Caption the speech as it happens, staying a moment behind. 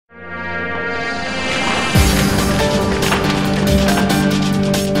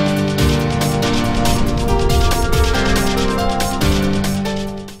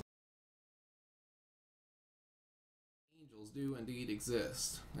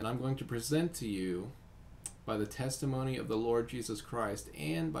exist, and I'm going to present to you by the testimony of the Lord Jesus Christ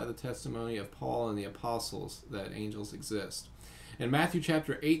and by the testimony of Paul and the apostles that angels exist. In Matthew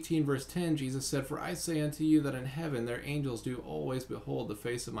chapter 18 verse 10, Jesus said, "For I say unto you that in heaven their angels do always behold the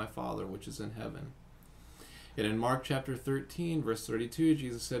face of my Father which is in heaven." And in Mark chapter 13 verse 32,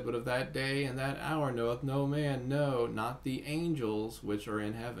 Jesus said, "But of that day and that hour knoweth no man, no, not the angels which are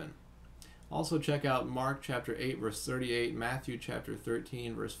in heaven." Also check out Mark chapter 8 verse 38, Matthew chapter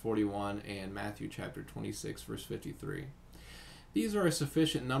 13 verse 41, and Matthew chapter 26 verse 53. These are a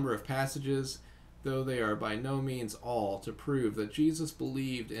sufficient number of passages, though they are by no means all, to prove that Jesus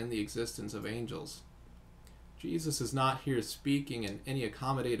believed in the existence of angels. Jesus is not here speaking in any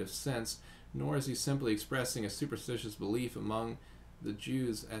accommodative sense, nor is he simply expressing a superstitious belief among the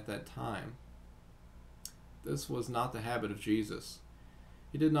Jews at that time. This was not the habit of Jesus.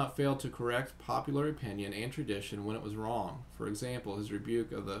 He did not fail to correct popular opinion and tradition when it was wrong. For example, his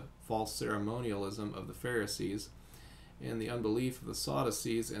rebuke of the false ceremonialism of the Pharisees and the unbelief of the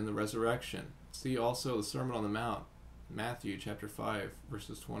Sadducees and the resurrection. See also the Sermon on the Mount, Matthew chapter 5,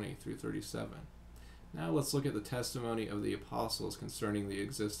 verses 20 through 37. Now let's look at the testimony of the apostles concerning the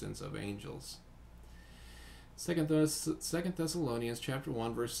existence of angels. 2 Thessalonians chapter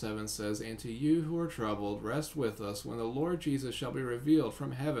 1 verse 7 says, "And to you who are troubled, rest with us when the Lord Jesus shall be revealed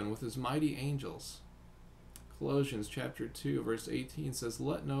from heaven with his mighty angels." Colossians chapter 2 verse 18 says,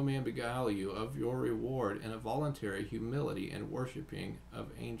 "Let no man beguile you of your reward in a voluntary humility and worshiping of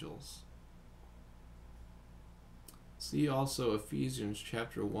angels." See also Ephesians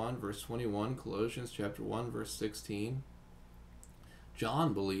chapter 1 verse 21, Colossians chapter 1 verse 16.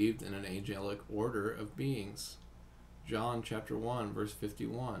 John believed in an angelic order of beings. John chapter 1 verse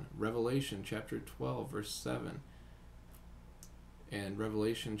 51, Revelation chapter 12 verse 7, and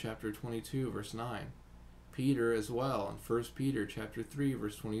Revelation chapter 22 verse 9. Peter as well in 1 Peter chapter 3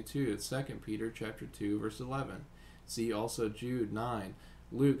 verse 22, 2 Peter chapter 2 verse 11. See also Jude 9,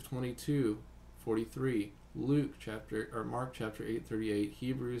 Luke 22:43, Mark chapter 8:38,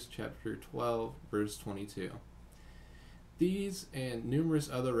 Hebrews chapter 12 verse 22. These and numerous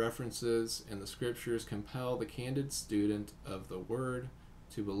other references in the scriptures compel the candid student of the Word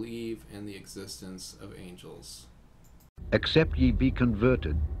to believe in the existence of angels. "Except ye be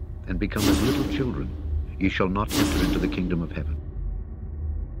converted and become as little children, ye shall not enter into the kingdom of heaven."